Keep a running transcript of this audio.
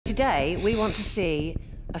today, we want to see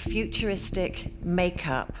a futuristic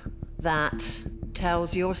makeup that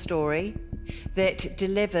tells your story, that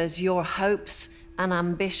delivers your hopes and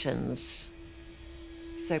ambitions.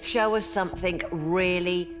 So show us something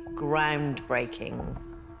really groundbreaking.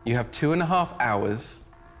 You have 2.5 hours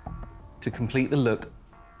to complete the look.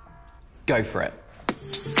 Go for it.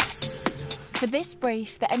 For this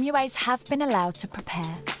brief, the MUAs have been allowed to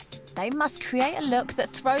prepare. They must create a look that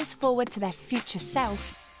throws forward to their future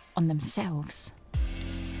self on themselves.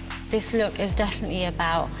 This look is definitely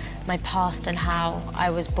about my past and how I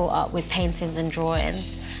was brought up with paintings and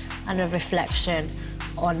drawings, and a reflection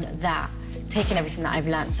on that, taking everything that I've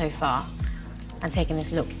learnt so far and taking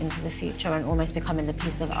this look into the future and almost becoming the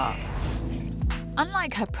piece of art.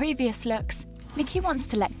 Unlike her previous looks, Nikki wants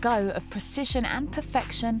to let go of precision and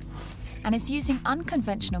perfection and is using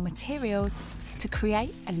unconventional materials to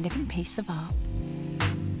create a living piece of art.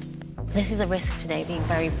 This is a risk today, being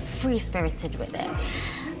very free-spirited with it.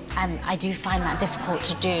 And I do find that difficult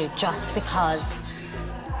to do just because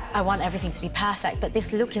I want everything to be perfect, but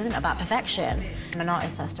this look isn't about perfection. I'm an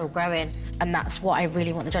artist that's still growing, and that's what I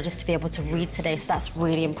really want the judges to be able to read today, so that's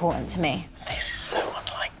really important to me. This is so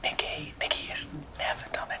unlike Nikki. Nikki has never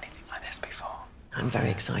done anything like this before. I'm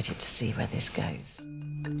very excited to see where this goes.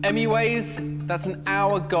 MUAs, that's an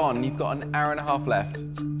hour gone. You've got an hour and a half left.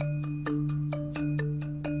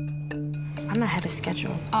 I'm ahead of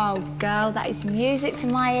schedule. Oh, girl, that is music to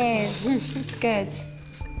my ears. Good.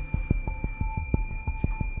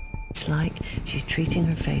 It's like she's treating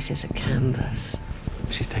her face as a canvas.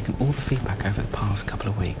 She's taken all the feedback over the past couple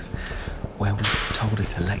of weeks where we've told her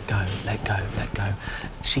to let go, let go, let go.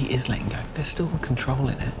 She is letting go. There's still control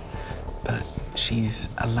in it, but she's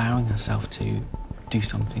allowing herself to do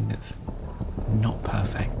something that's not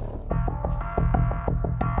perfect.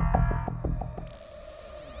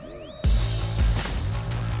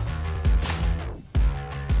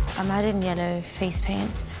 I'm adding yellow face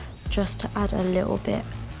paint just to add a little bit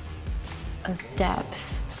of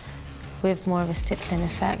depth with more of a stippling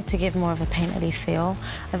effect to give more of a painterly feel.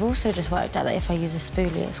 I've also just worked out that if I use a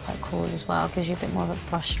spoolie, it's quite cool as well. It gives you a bit more of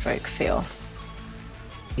a brushstroke feel.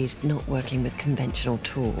 She's not working with conventional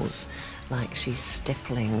tools, like she's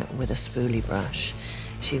stippling with a spoolie brush.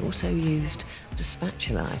 She also used a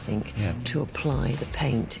spatula, I think, to apply the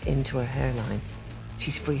paint into her hairline.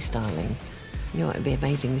 She's freestyling. You know, it'd be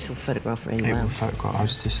amazing. This will photograph really well. It will photograph. I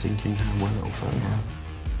was just thinking how well it will photograph.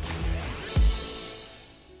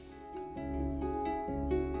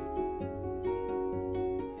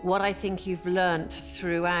 What I think you've learnt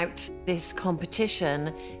throughout this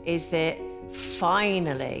competition is that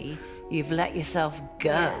finally you've let yourself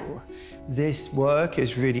go. This work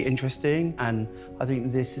is really interesting, and I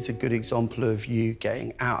think this is a good example of you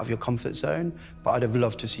getting out of your comfort zone, but I'd have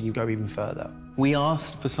loved to see you go even further. We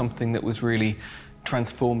asked for something that was really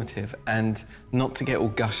transformative, and not to get all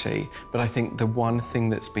gushy, but I think the one thing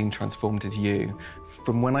that's been transformed is you.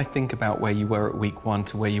 From when I think about where you were at week 1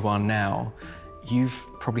 to where you are now, you've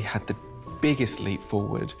probably had the biggest leap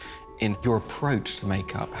forward in your approach to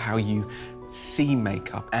makeup, how you see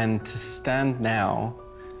makeup, and to stand now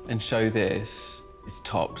and show this is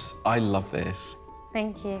tops. I love this.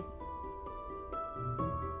 Thank you.